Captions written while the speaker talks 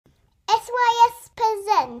SYS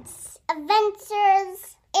presents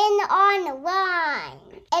Adventures in Online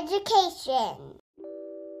Education.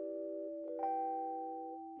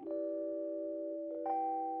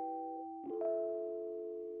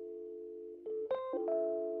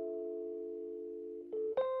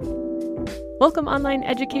 Welcome, online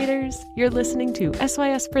educators. You're listening to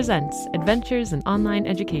SYS Presents Adventures in Online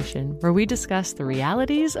Education, where we discuss the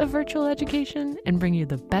realities of virtual education and bring you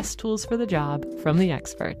the best tools for the job from the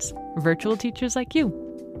experts, virtual teachers like you.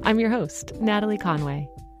 I'm your host, Natalie Conway.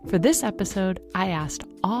 For this episode, I asked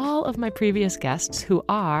all of my previous guests who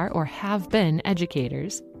are or have been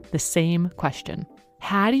educators the same question.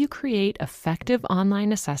 How do you create effective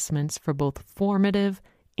online assessments for both formative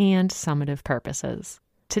and summative purposes?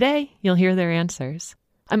 Today, you'll hear their answers.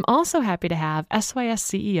 I'm also happy to have SYS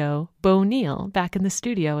CEO Beau Neal back in the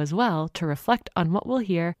studio as well to reflect on what we'll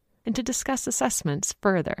hear and to discuss assessments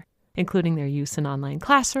further, including their use in online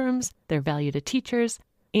classrooms, their value to teachers,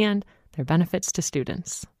 and their benefits to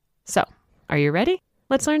students. So, are you ready?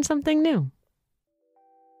 Let's learn something new.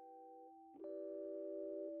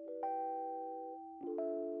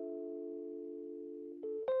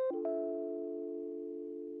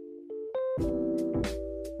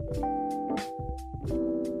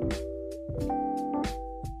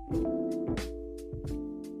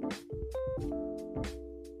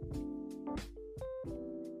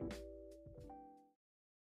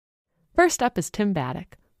 First up is Tim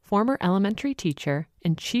Batiuk, former elementary teacher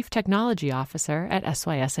and Chief Technology Officer at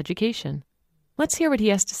SYS Education. Let's hear what he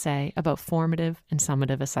has to say about formative and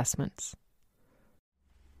summative assessments.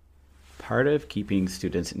 Part of keeping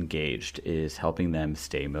students engaged is helping them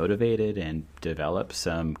stay motivated and develop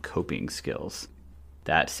some coping skills.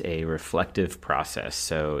 That's a reflective process,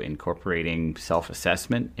 so incorporating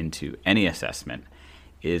self-assessment into any assessment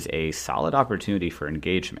is a solid opportunity for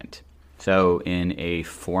engagement. So in a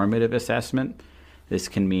formative assessment, this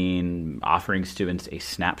can mean offering students a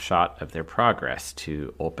snapshot of their progress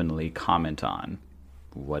to openly comment on.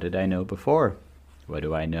 What did I know before? What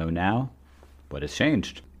do I know now? What has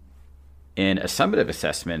changed? In a summative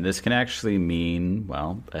assessment, this can actually mean,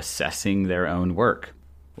 assessing their own work.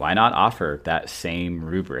 Why not offer that same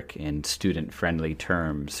rubric in student-friendly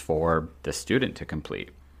terms for the student to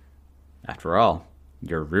complete? After all,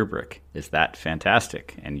 your rubric is that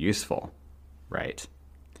fantastic and useful, right?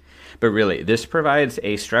 But really, this provides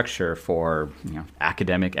a structure for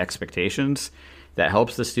academic expectations that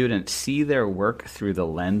helps the student see their work through the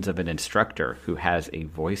lens of an instructor who has a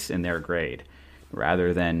voice in their grade,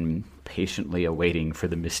 rather than patiently awaiting for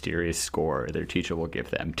the mysterious score their teacher will give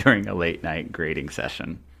them during a late-night grading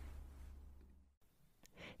session.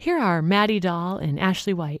 Here are Maddy Dahl and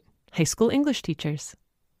Ashley White, high school English teachers.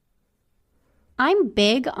 I'm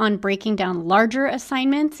big on breaking down larger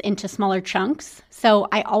assignments into smaller chunks, so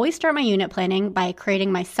I always start my unit planning by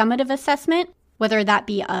creating my summative assessment, whether that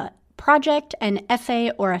be a project, an essay,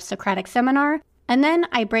 or a Socratic seminar, and then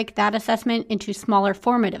I break that assessment into smaller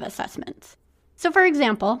formative assessments. So for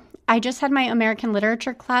example, I just had my American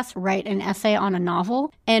literature class write an essay on a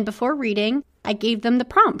novel, and before reading, I gave them the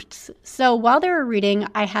prompts. So while they were reading,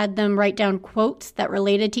 I had them write down quotes that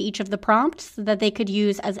related to each of the prompts that they could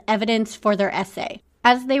use as evidence for their essay.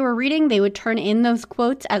 As they were reading, they would turn in those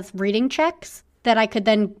quotes as reading checks that I could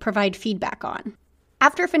then provide feedback on.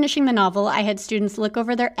 After finishing the novel, I had students look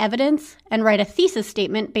over their evidence and write a thesis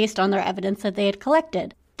statement based on their evidence that they had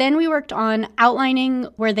collected. Then we worked on outlining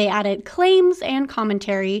where they added claims and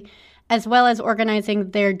commentary, as well as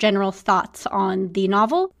organizing their general thoughts on the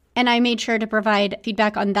novel. And I made sure to provide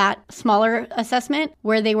feedback on that smaller assessment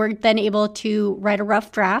where they were then able to write a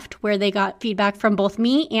rough draft where they got feedback from both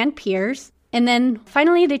me and peers. And then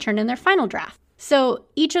finally, they turned in their final draft. So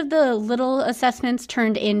each of the little assessments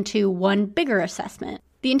turned into one bigger assessment.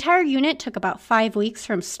 The entire unit took about 5 weeks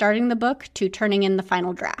from starting the book to turning in the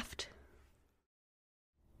final draft.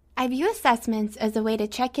 I view assessments as a way to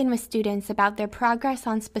check in with students about their progress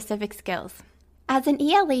on specific skills. As an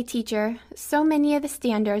ELA teacher, so many of the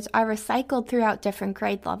standards are recycled throughout different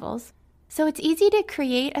grade levels, so it's easy to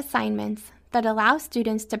create assignments that allow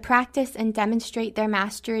students to practice and demonstrate their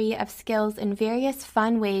mastery of skills in various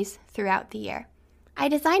fun ways throughout the year. I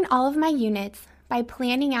design all of my units by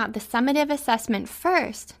planning out the summative assessment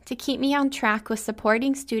first to keep me on track with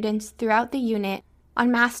supporting students throughout the unit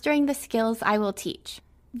on mastering the skills I will teach.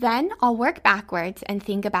 Then I'll work backwards and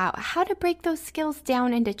think about how to break those skills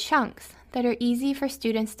down into chunks that are easy for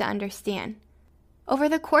students to understand. Over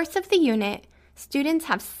the course of the unit, students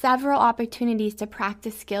have several opportunities to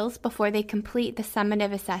practice skills before they complete the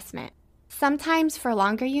summative assessment. Sometimes for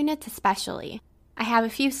longer units especially. I have a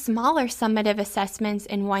few smaller summative assessments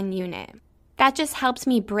in one unit. That just helps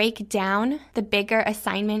me break down the bigger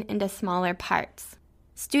assignment into smaller parts.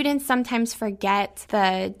 Students sometimes forget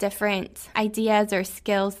the different ideas or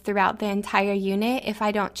skills throughout the entire unit if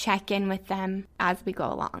I don't check in with them as we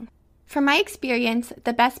go along. From my experience,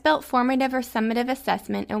 the best built formative or summative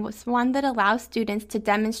assessment is one that allows students to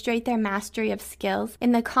demonstrate their mastery of skills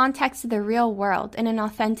in the context of the real world in an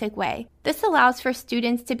authentic way. This allows for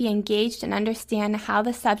students to be engaged and understand how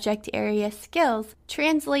the subject area skills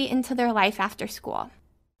translate into their life after school.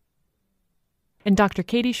 And Dr.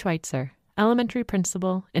 Katie Schweitzer, elementary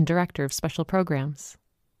principal and director of special programs.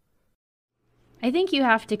 I think you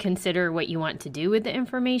have to consider what you want to do with the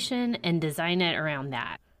information and design it around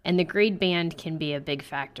that. And the grade band can be a big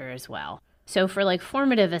factor as well. So for like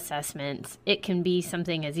formative assessments, it can be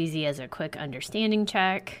something as easy as a quick understanding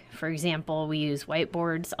check. For example, we use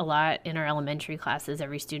whiteboards a lot in our elementary classes.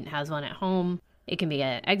 Every student has one at home. It can be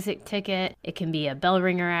an exit ticket. It can be a bell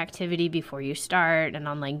ringer activity before you start, an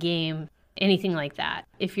online game, anything like that.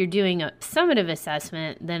 If you're doing a summative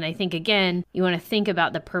assessment, then I think, again, you want to think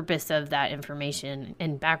about the purpose of that information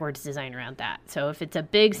and backwards design around that. So if it's a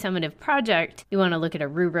big summative project, you want to look at a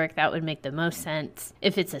rubric. That would make the most sense.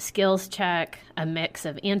 If it's a skills check, a mix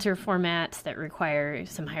of answer formats that require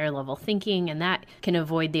some higher level thinking, and that can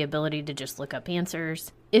avoid the ability to just look up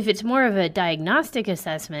answers. If it's more of a diagnostic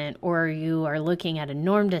assessment, or you are looking at a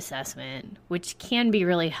normed assessment, which can be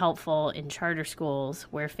really helpful in charter schools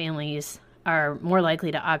where families are more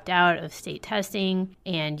likely to opt out of state testing,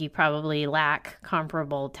 and you probably lack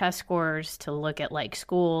comparable test scores to look at like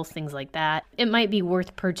schools, things like that, it might be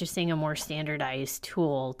worth purchasing a more standardized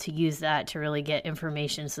tool to use that to really get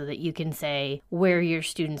information so that you can say where your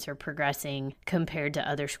students are progressing compared to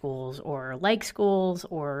other schools or like schools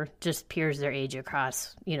or just peers their age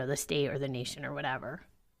across, the state or the nation or whatever.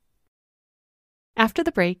 After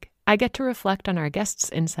the break, I get to reflect on our guest's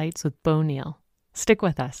insights with Beau Neal. Stick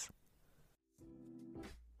with us.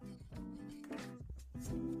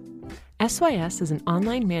 SYS is an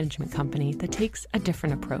online management company that takes a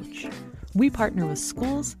different approach. We partner with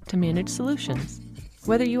schools to manage solutions.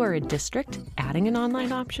 Whether you are a district adding an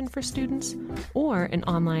online option for students or an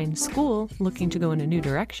online school looking to go in a new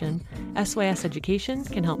direction, SYS Education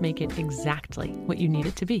can help make it exactly what you need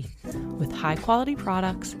it to be, with high-quality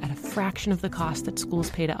products at a fraction of the cost that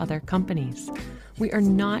schools pay to other companies. We are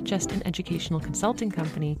not just an educational consulting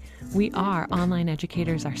company, we are online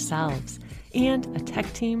educators ourselves, and a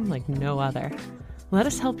tech team like no other. Let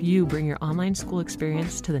us help you bring your online school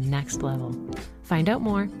experience to the next level. Find out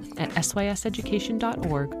more at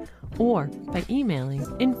syseducation.org or by emailing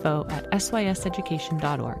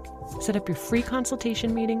info@syseducation.org. Set up your free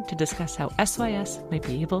consultation meeting to discuss how SYS might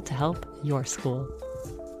be able to help your school.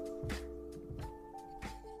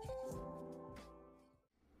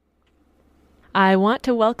 I want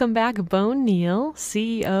to welcome back Beau Neal,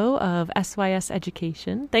 CEO of SYS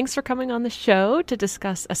Education. Thanks for coming on the show to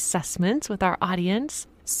discuss assessments with our audience.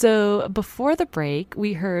 So before the break,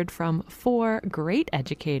 we heard from 4 great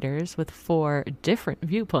educators with 4 different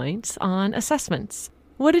viewpoints on assessments.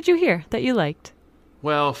 What did you hear that you liked?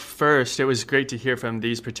 Well, first, it was great to hear from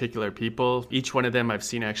these particular people. Each one of them I've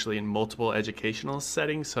seen actually in multiple educational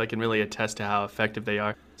settings, so I can really attest to how effective they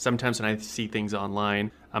are. Sometimes when I see things online,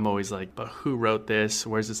 I'm always like, but who wrote this?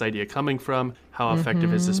 Where's this idea coming from? How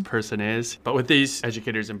effective is this person is? But with these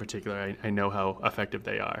educators in particular, I know how effective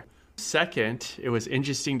they are. Second, it was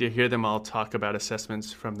interesting to hear them all talk about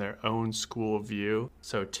assessments from their own school view.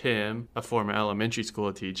 So Tim, a former elementary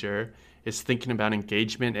school teacher, is thinking about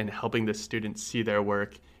engagement and helping the students see their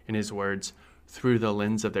work, in his words, through the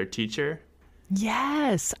lens of their teacher.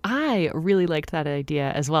 Yes, I really liked that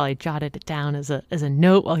idea as well. I jotted it down as a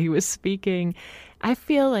note while he was speaking. I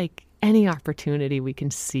feel like any opportunity we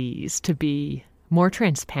can seize to be more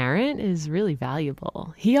transparent is really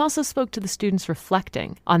valuable. He also spoke to the students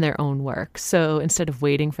reflecting on their own work. So instead of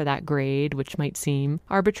waiting for that grade, which might seem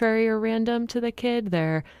arbitrary or random to the kid,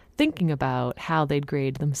 they're thinking about how they'd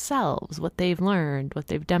grade themselves, what they've learned, what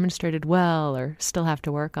they've demonstrated well or still have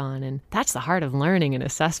to work on. And that's the heart of learning and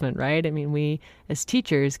assessment, right? I mean, we as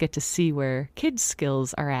teachers get to see where kids'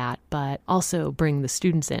 skills are at, but also bring the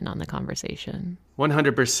students in on the conversation.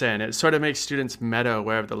 100%. It sort of makes students meta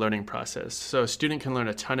aware of the learning process. So a student can learn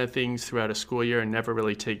a ton of things throughout a school year and never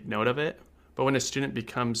really take note of it. But when a student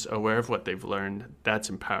becomes aware of what they've learned, that's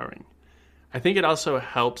empowering. I think it also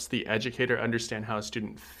helps the educator understand how a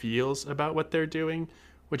student feels about what they're doing,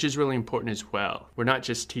 which is really important as well. We're not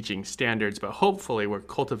just teaching standards, but hopefully we're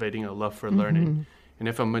cultivating a love for learning. And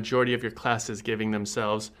if a majority of your class is giving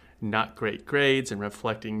themselves not great grades and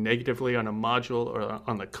reflecting negatively on a module or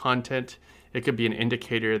on the content, it could be an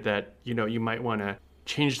indicator that, you might want to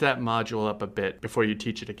change that module up a bit before you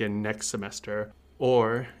teach it again next semester.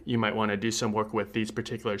 Or you might want to do some work with these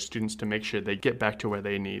particular students to make sure they get back to where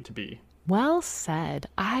they need to be. Well said.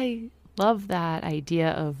 I love that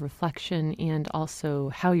idea of reflection and also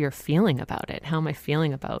how you're feeling about it. How am I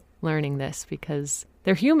feeling about learning this? Because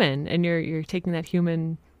they're human, and you're taking that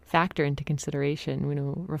human factor into consideration.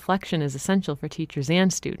 Reflection is essential for teachers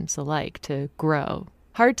and students alike to grow.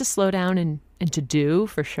 Hard to slow down and to do,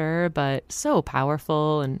 for sure, but so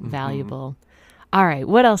powerful and valuable. All right,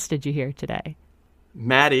 what else did you hear today?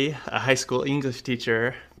 Maddy, a high school English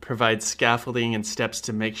teacher, provides scaffolding and steps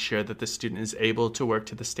to make sure that the student is able to work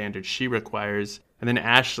to the standards she requires. And then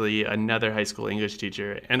Ashley, another high school English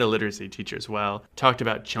teacher and a literacy teacher as well, talked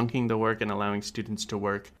about chunking the work and allowing students to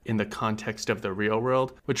work in the context of the real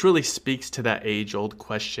world, which really speaks to that age-old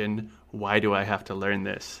question, why do I have to learn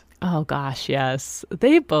this? Oh gosh, yes.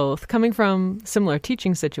 They both, coming from similar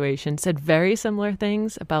teaching situations, said very similar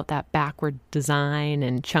things about that backward design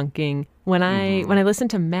and chunking. When I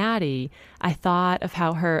listened to Maddy, I thought of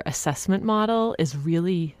how her assessment model is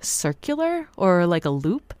really circular, or like a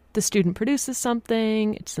loop. The student produces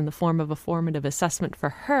something, it's in the form of a formative assessment for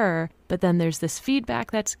her, but then there's this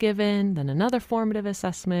feedback that's given, then another formative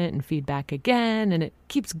assessment and feedback again, and it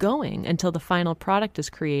keeps going until the final product is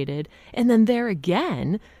created. And then there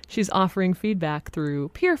again, she's offering feedback through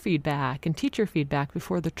peer feedback and teacher feedback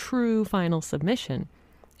before the true final submission.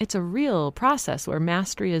 It's a real process where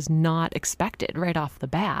mastery is not expected right off the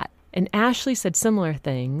bat. And Ashley said similar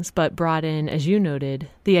things, but brought in, as you noted,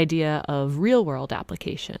 the idea of real-world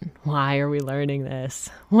application. Why are we learning this?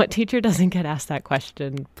 What teacher doesn't get asked that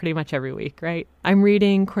question pretty much every week, right? I'm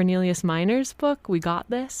reading Cornelius Miner's book, We Got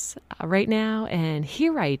This, right now, and he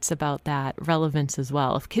writes about that relevance as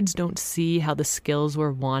well. If kids don't see how the skills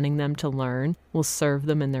we're wanting them to learn will serve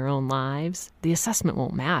them in their own lives, the assessment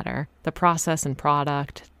won't matter. The process and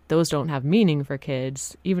product, those don't have meaning for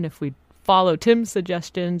kids, even if we follow Tim's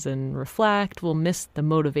suggestions and reflect, we'll miss the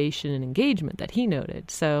motivation and engagement that he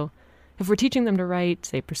noted. So if we're teaching them to write,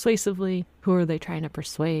 say, persuasively, who are they trying to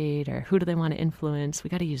persuade, or who do they want to influence?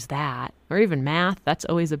 We got to use that. Or even math, that's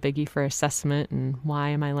always a biggie for assessment, and why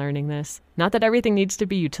am I learning this? Not that everything needs to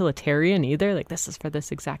be utilitarian either, like this is for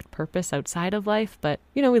this exact purpose outside of life, but,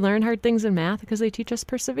 we learn hard things in math because they teach us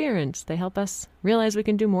perseverance. They help us realize we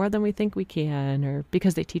can do more than we think we can, or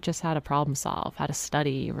because they teach us how to problem solve, how to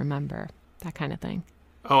study, remember, that kind of thing.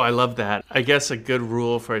 Oh, I love that. I guess a good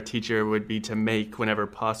rule for a teacher would be to make, whenever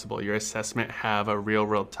possible, your assessment have a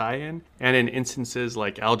real-world tie-in. And in instances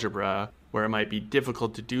like algebra, where it might be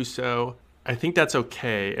difficult to do so, I think that's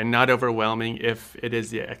okay and not overwhelming if it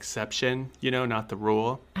is the exception, not the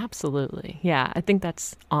rule. Absolutely. Yeah, I think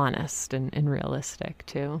that's honest and realistic,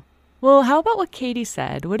 too. Well, how about what Katie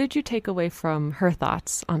said? What did you take away from her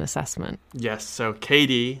thoughts on assessment? Yes, so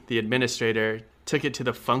Katie, the administrator, took it to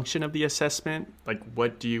the function of the assessment, like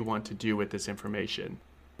what do you want to do with this information?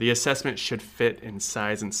 The assessment should fit in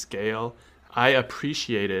size and scale. I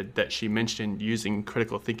appreciated that she mentioned using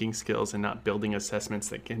critical thinking skills and not building assessments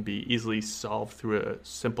that can be easily solved through a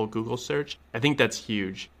simple Google search. I think that's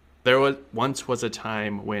huge. There once was a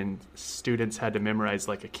time when students had to memorize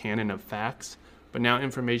like a canon of facts, but now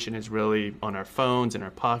information is really on our phones, in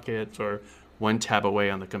our pockets, or one tab away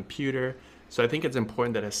on the computer. So I think it's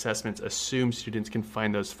important that assessments assume students can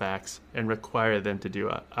find those facts and require them to do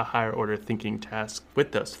a higher order thinking task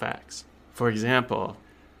with those facts. For example,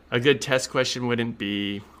 a good test question wouldn't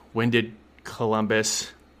be, when did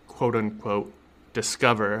Columbus, quote unquote,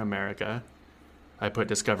 discover America? I put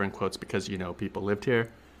discover in quotes because, people lived here.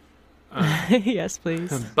 Yes,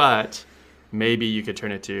 please. But maybe you could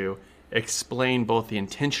turn it to explain both the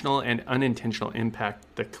intentional and unintentional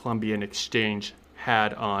impact the Columbian Exchange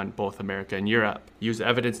had on both America and Europe. Use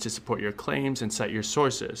evidence to support your claims and cite your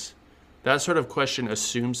sources. That sort of question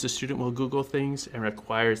assumes the student will Google things and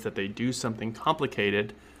requires that they do something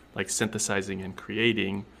complicated, like synthesizing and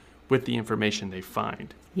creating, with the information they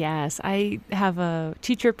find. Yes, I have a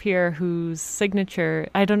teacher peer whose signature,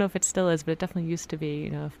 I don't know if it still is, but it definitely used to be,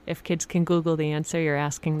 if kids can Google the answer, you're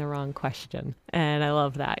asking the wrong question. And I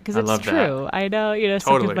love that because it's true. I know,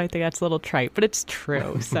 some kids might think that's a little trite, but it's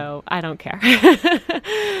true. So I don't care.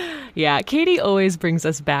 Yeah, Katie always brings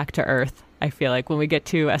us back to earth. I feel like when we get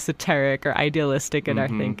too esoteric or idealistic in our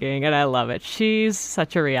thinking, and I love it. She's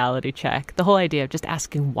such a reality check. The whole idea of just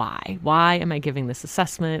asking why. Why am I giving this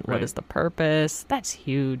assessment? What is the purpose? That's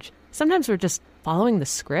huge. Sometimes we're just following the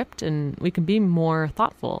script, and we can be more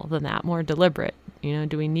thoughtful than that, more deliberate.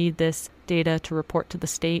 Do we need this data to report to the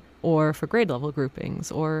state or for grade level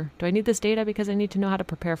groupings? Or do I need this data because I need to know how to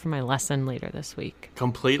prepare for my lesson later this week?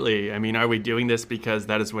 Completely. Are we doing this because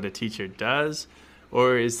that is what a teacher does?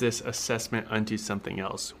 Or is this assessment unto something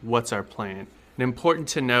else? What's our plan? And important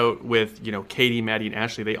to note with, Katie, Maddy, and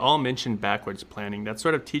Ashley, they all mentioned backwards planning. That's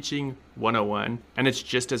sort of teaching 101, and it's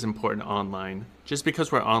just as important online. Just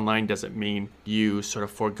because we're online doesn't mean you sort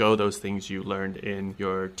of forego those things you learned in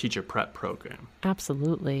your teacher prep program.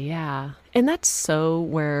 Absolutely, yeah. And that's so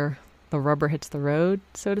where the rubber hits the road,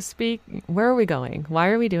 so to speak. Where are we going? Why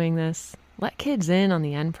are we doing this? Let kids in on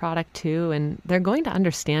the end product too, and they're going to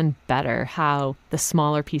understand better how the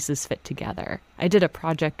smaller pieces fit together. I did a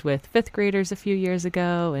project with 5th graders a few years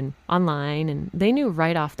ago and online, and they knew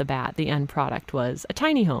right off the bat the end product was a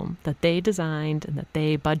tiny home that they designed and that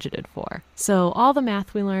they budgeted for. So all the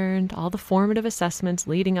math we learned, all the formative assessments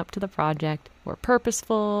leading up to the project were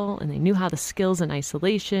purposeful, and they knew how the skills in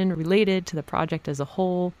isolation related to the project as a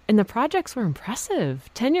whole. And the projects were impressive.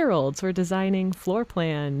 10-year-olds were designing floor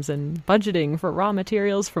plans and budgeting for raw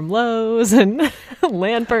materials from Lowe's and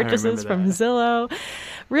land purchases from Zillow.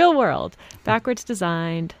 Real world, backwards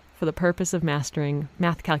designed for the purpose of mastering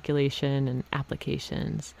math calculation and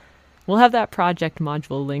applications. We'll have that project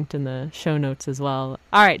module linked in the show notes as well.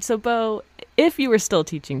 All right, so Beau, if you were still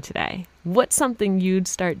teaching today, what's something you'd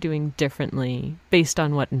start doing differently based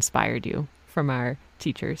on what inspired you from our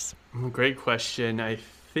teachers? Great question. I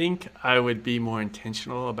think I would be more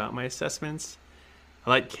intentional about my assessments.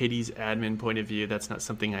 I like Katie's admin point of view. That's not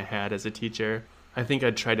something I had as a teacher. I think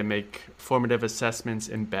I'd try to make formative assessments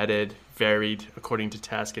embedded, varied according to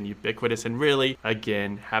task, and ubiquitous, and really,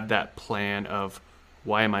 again, have that plan of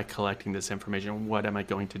why am I collecting this information? What am I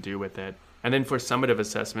going to do with it? And then for summative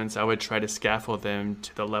assessments, I would try to scaffold them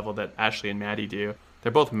to the level that Ashley and Maddy do.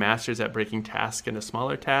 They're both masters at breaking tasks into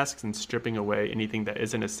smaller tasks and stripping away anything that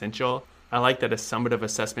isn't essential. I like that a summative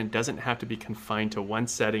assessment doesn't have to be confined to one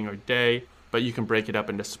setting or day, but you can break it up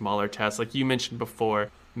into smaller tasks. Like you mentioned before,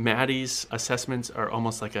 Maddy's assessments are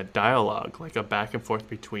almost like a dialogue, like a back and forth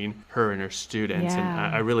between her and her students. Yeah.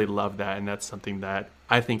 And I really love that. And that's something that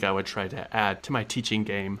I think I would try to add to my teaching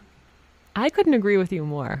game. I couldn't agree with you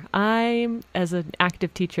more. As an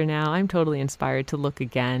active teacher now, I'm totally inspired to look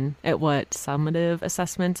again at what summative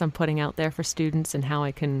assessments I'm putting out there for students and how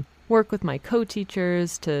I can work with my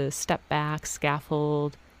co-teachers to step back,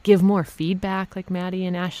 scaffold, give more feedback like Maddy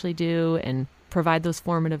and Ashley do, and provide those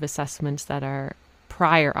formative assessments that are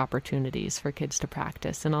prior opportunities for kids to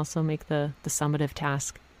practice and also make the summative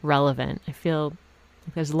task relevant. I feel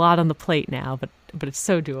like there's a lot on the plate now, but it's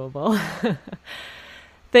so doable.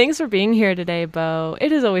 Thanks for being here today, Beau.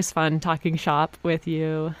 It is always fun talking shop with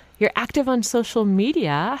you. You're active on social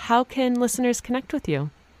media. How can listeners connect with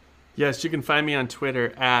you? Yes, you can find me on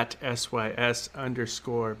Twitter at SYS_BEAU.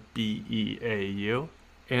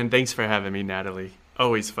 And thanks for having me, Natalie.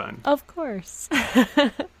 Always fun. Of course.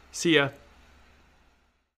 See ya.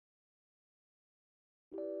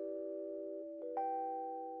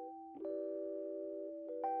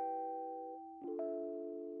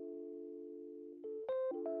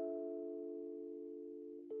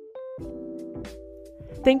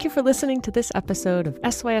 Thank you for listening to this episode of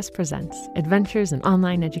SYS Presents Adventures in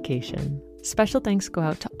Online Education. Special thanks go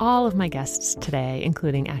out to all of my guests today,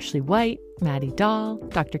 including Ashley White, Maddy Dahl,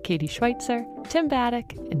 Dr. Katie Schweitzer, Tim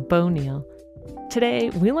Batiuk, and Beau Neal.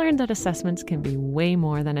 Today, we learned that assessments can be way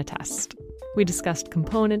more than a test. We discussed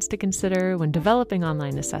components to consider when developing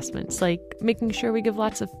online assessments, like making sure we give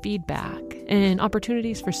lots of feedback and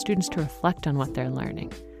opportunities for students to reflect on what they're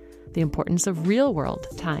learning, the importance of real-world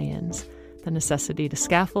tie-ins, the necessity to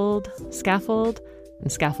scaffold, and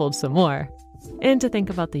scaffold some more, and to think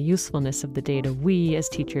about the usefulness of the data we as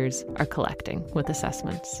teachers are collecting with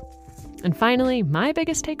assessments. And finally, my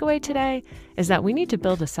biggest takeaway today is that we need to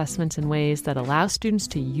build assessments in ways that allow students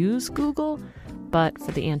to use Google, but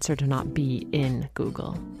for the answer to not be in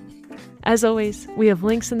Google. As always, we have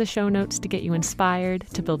links in the show notes to get you inspired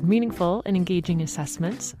to build meaningful and engaging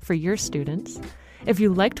assessments for your students. If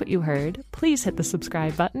you liked what you heard, please hit the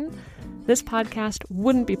subscribe button. This podcast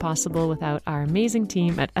wouldn't be possible without our amazing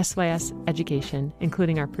team at SYS Education,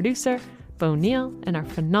 including our producer, Beau Neal, and our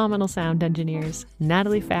phenomenal sound engineers,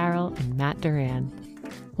 Natalie Farrell and Matt Duran.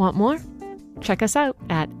 Want more? Check us out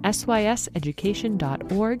at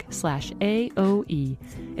syseducation.org/AOE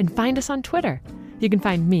and find us on Twitter. You can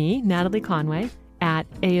find me, Natalie Conway, at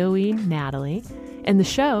AOE Natalie, and the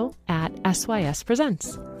show at SYS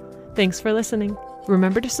Presents. Thanks for listening.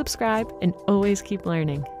 Remember to subscribe and always keep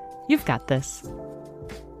learning. You've got this.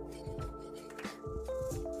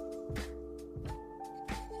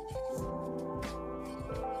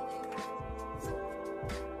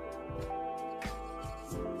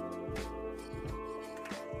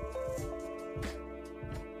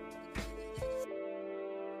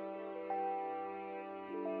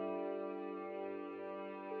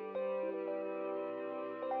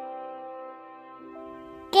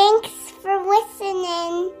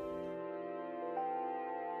 listening